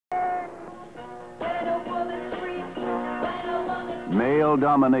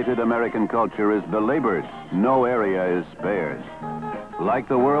male-dominated American culture is belabored. No area is spared. Like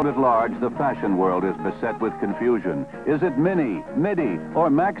the world at large, the fashion world is beset with confusion. Is it mini, midi, or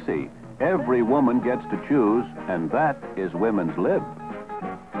maxi? Every woman gets to choose, and that is women's lib.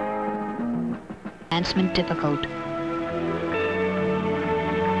 Advancement difficult.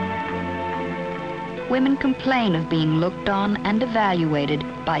 Women complain of being looked on and evaluated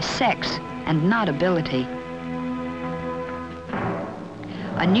by sex and not ability.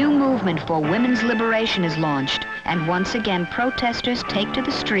 A new movement for women's liberation is launched, and once again protesters take to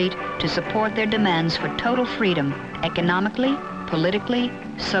the street to support their demands for total freedom, economically, politically,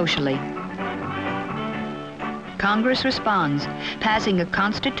 socially. Congress responds, passing a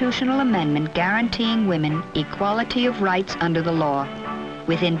constitutional amendment guaranteeing women equality of rights under the law.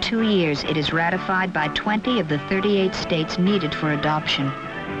 Within 2 years, it is ratified by 20 of the 38 states needed for adoption.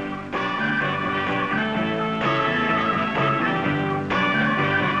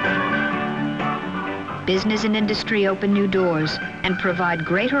 Business and industry open new doors and provide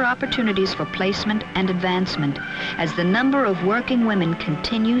greater opportunities for placement and advancement as the number of working women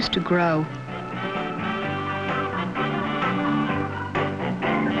continues to grow.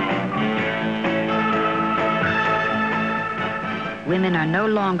 Women are no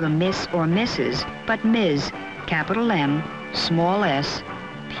longer Miss or Mrs., but Ms., capital M, small s,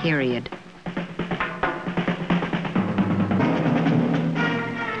 period.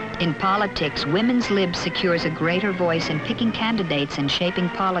 In politics, women's lib secures a greater voice in picking candidates and shaping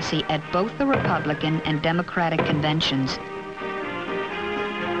policy at both the Republican and Democratic conventions.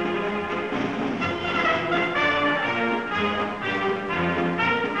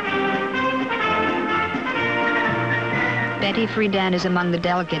 Betty Friedan is among the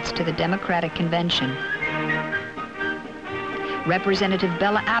delegates to the Democratic Convention. Representative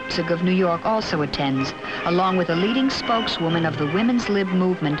Bella Abzug of New York also attends, along with a leading spokeswoman of the women's lib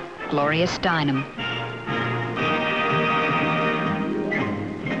movement, Gloria Steinem.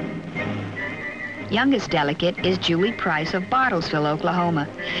 Youngest delegate is Julie Price of Bartlesville, Oklahoma,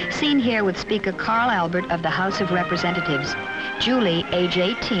 seen here with Speaker Carl Albert of the House of Representatives. Julie, age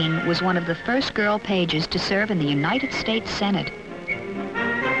 18, was one of the first girl pages to serve in the United States Senate.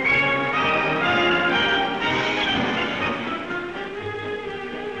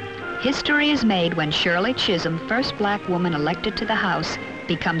 History is made when Shirley Chisholm, first black woman elected to the House,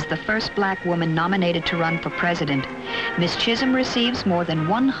 becomes the first black woman nominated to run for president. Miss Chisholm receives more than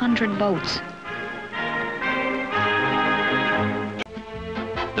 100 votes.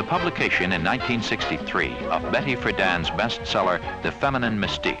 The publication in 1963 of Betty Friedan's bestseller, The Feminine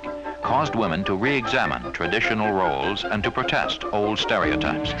Mystique, caused women to re-examine traditional roles and to protest old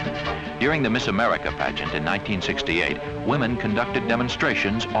stereotypes. During the Miss America pageant in 1968, women conducted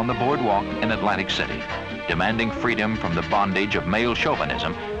demonstrations on the boardwalk in Atlantic City. Demanding freedom from the bondage of male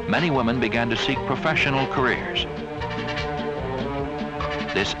chauvinism, many women began to seek professional careers.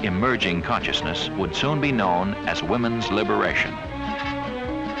 This emerging consciousness would soon be known as women's liberation.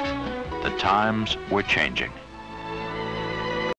 The times were changing.